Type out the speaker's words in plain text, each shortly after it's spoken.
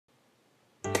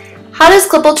How does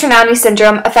Klippel-Trenaunay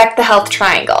syndrome affect the health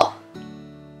triangle?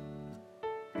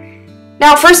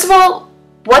 Now, first of all,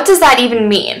 what does that even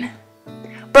mean?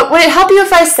 But would it help you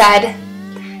if I said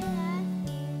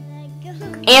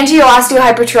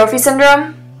angio-osteohypertrophy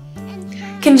syndrome,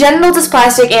 congenital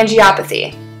dysplastic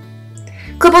angiopathy,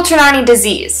 Klippel-Trenaunay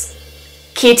disease,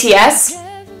 KTS?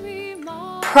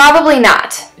 Probably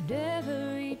not.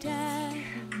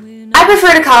 I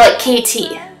prefer to call it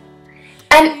KT,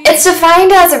 and it's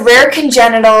defined as a rare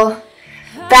congenital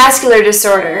vascular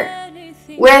disorder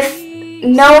with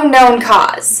no known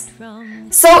cause.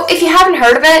 So if you haven't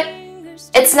heard of it,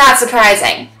 it's not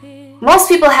surprising. Most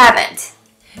people haven't.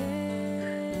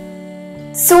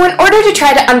 So in order to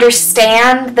try to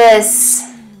understand this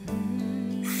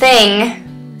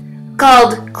thing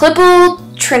called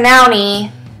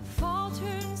Klippel-Trenaunay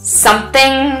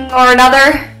something or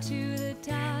another,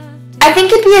 I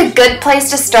think it'd be a good place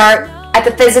to start at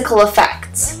the physical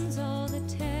effects.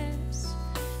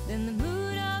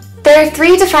 There are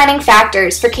 3 defining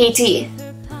factors for KT.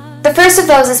 The first of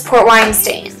those is port wine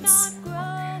stains,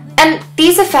 and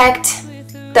these affect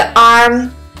the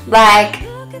arm, leg,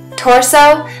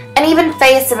 torso, and even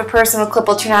face of a person with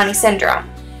Klippel-Trenaunay syndrome.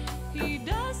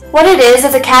 What it is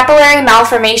a capillary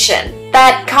malformation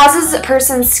that causes a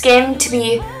person's skin to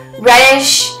be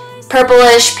reddish,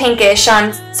 purplish, pinkish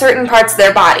on certain parts of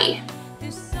their body.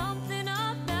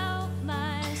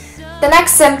 The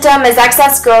next symptom is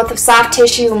excess growth of soft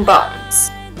tissue and bones.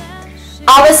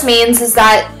 All this means is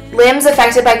that limbs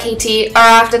affected by KT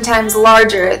are oftentimes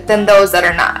larger than those that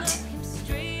are not.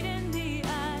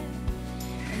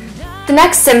 The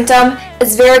next symptom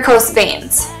is varicose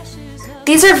veins.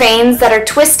 These are veins that are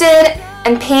twisted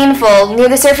and painful near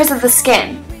the surface of the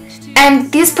skin,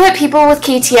 and these put people with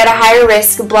KT at a higher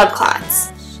risk of blood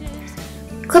clots.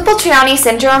 Klippel-Trenaunay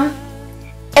syndrome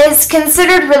is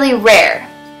considered really rare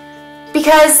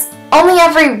because only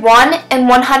every 1 in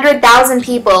 100,000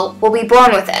 people will be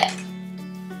born with it.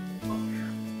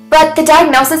 But the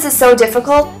diagnosis is so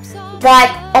difficult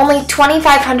that only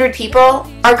 2,500 people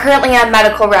are currently on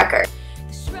medical record.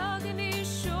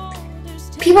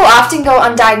 People often go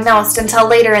undiagnosed until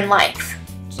later in life.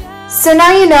 So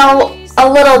now you know a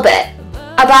little bit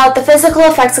about the physical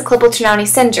effects of Klippel-Trenaunay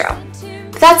syndrome.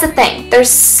 But that's the thing, there's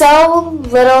so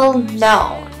little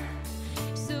known.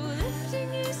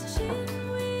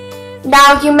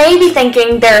 Now you may be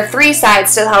thinking there are 3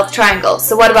 sides to the health triangle,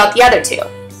 so what about the other 2?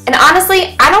 And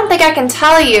honestly, I don't think I can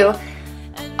tell you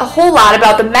a whole lot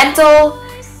about the mental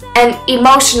and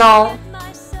emotional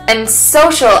and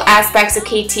social aspects of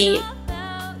KT,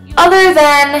 other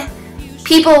than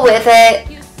people with it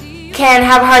can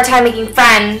have a hard time making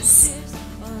friends,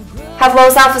 have low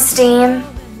self-esteem,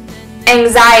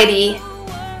 anxiety,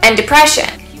 and depression.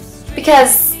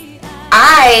 Because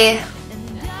I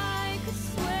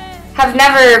have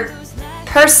never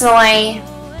personally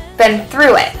been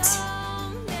through it.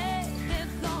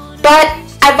 But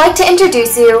I'd like to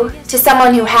introduce you to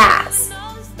someone who has.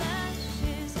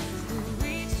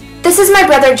 This is my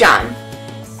brother John.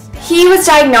 He was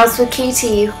diagnosed with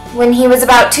KT when he was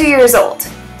about 2 years old.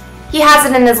 He has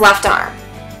it in his left arm.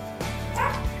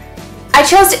 I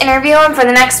chose to interview him for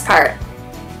the next part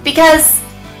because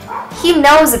he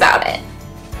knows about it.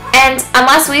 And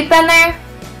unless we've been there,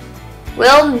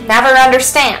 we'll never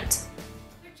understand.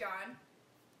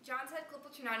 John's had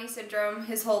Klippel-Trenaunay syndrome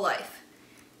his whole life.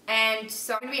 And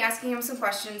so I'm going to be asking him some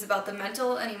questions about the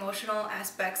mental and emotional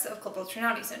aspects of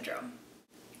Klippel-Trenaunay syndrome.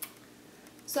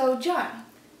 So John,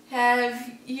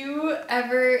 have you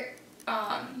ever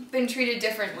been treated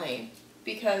differently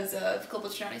because of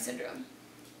Klippel-Trenaunay syndrome?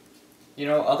 You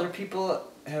know, other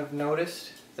people have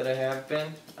noticed that I have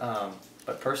been,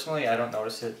 but personally I don't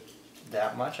notice it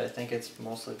that much. I think it's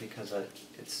mostly because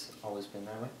it's always been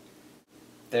that way.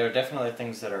 There are definitely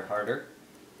things that are harder,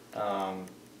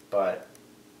 but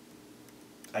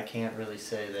I can't really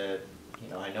say that, you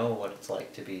know, I know what it's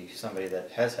like to be somebody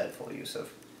that has had full use of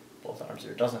both arms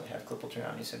or doesn't have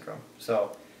Klippel-Trenaunay syndrome.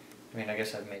 So, I mean, I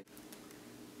guess I've made...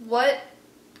 What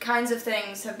kinds of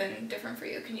things have been different for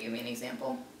you? Can you give me an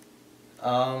example?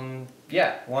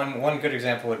 Yeah, one good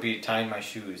example would be tying my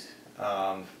shoes.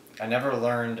 I never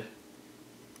learned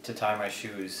to tie my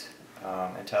shoes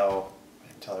until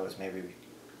I was maybe,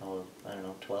 oh, I don't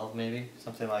know, 12 maybe,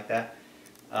 something like that.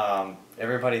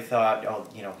 Everybody thought, oh,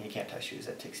 you know, you can't tie shoes,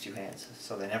 that takes 2 hands.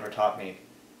 So they never taught me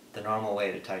the normal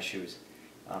way to tie shoes.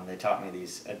 They taught me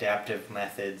these adaptive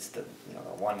methods, the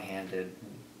one-handed,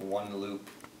 one loop,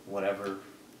 whatever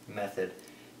method,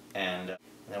 and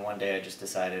then one day I just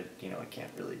decided, you know, it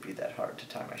can't really be that hard to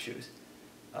tie my shoes.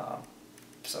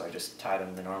 So I just tied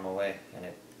them the normal way, and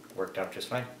it worked out just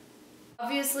fine.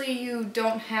 Obviously you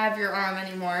don't have your arm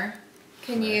anymore.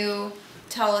 Can you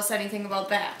tell us anything about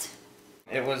that?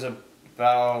 It was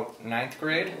about 9th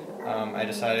grade. I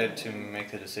decided to make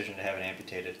the decision to have it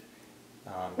amputated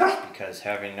just because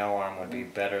having no arm would be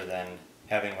better than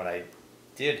having what I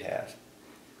did have.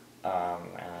 And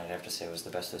I'd have to say it was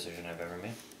the best decision I've ever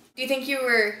made. Do you think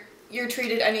you're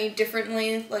treated any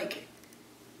differently, like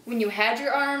when you had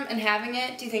your arm and having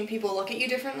it? Do you think people look at you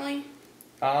differently?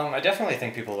 I definitely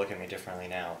think people look at me differently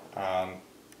now.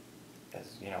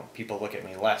 As you know, people look at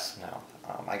me less now.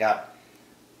 I got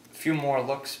a few more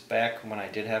looks back when I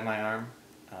did have my arm,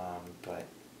 but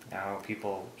now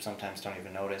people sometimes don't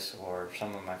even notice, or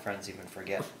some of my friends even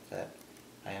forget that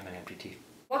I am an amputee.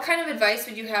 What kind of advice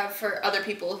would you have for other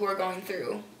people who are going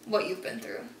through what you've been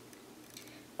through?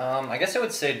 I guess I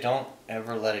would say don't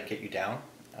ever let it get you down.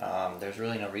 There's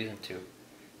really no reason to.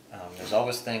 There's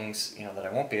always things, you know, that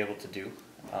I won't be able to do.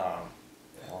 I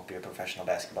won't be a professional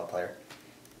basketball player.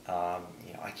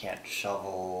 You know, I can't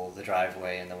shovel the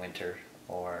driveway in the winter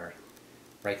or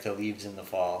rake the leaves in the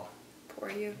fall. Poor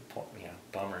you. You know,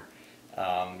 bummer.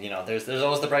 You know, there's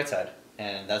always the bright side,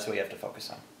 and that's what you have to focus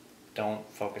on. Don't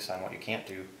focus on what you can't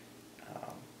do.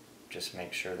 Just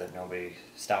make sure that nobody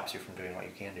stops you from doing what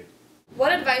you can do.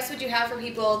 What advice would you have for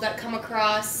people that come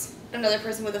across another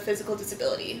person with a physical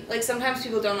disability? Like, sometimes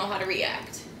people don't know how to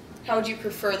react. How would you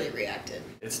prefer they reacted?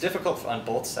 It's difficult on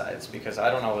both sides because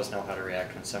I don't always know how to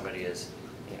react when somebody is,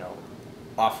 you know,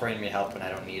 offering me help when I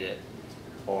don't need it,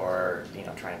 or, you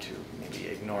know, trying to maybe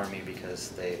ignore me because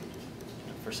they, you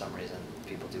know, for some reason,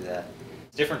 people do that.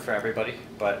 It's different for everybody,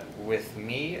 but with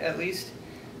me at least,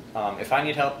 if I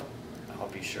need help, I'll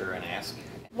be sure and ask.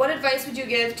 What advice would you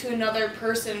give to another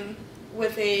person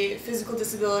with a physical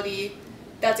disability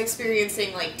that's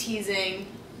experiencing like teasing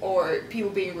or people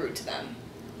being rude to them?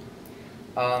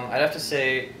 I'd have to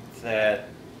say that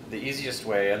the easiest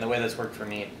way, and the way that's worked for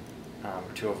me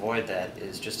to avoid that,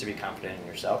 is just to be confident in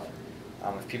yourself.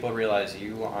 If people realize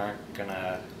you aren't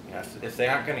gonna, you know, if they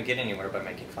aren't gonna get anywhere by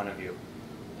making fun of you,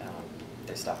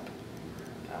 they stop.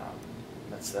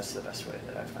 That's the best way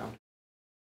that I've found.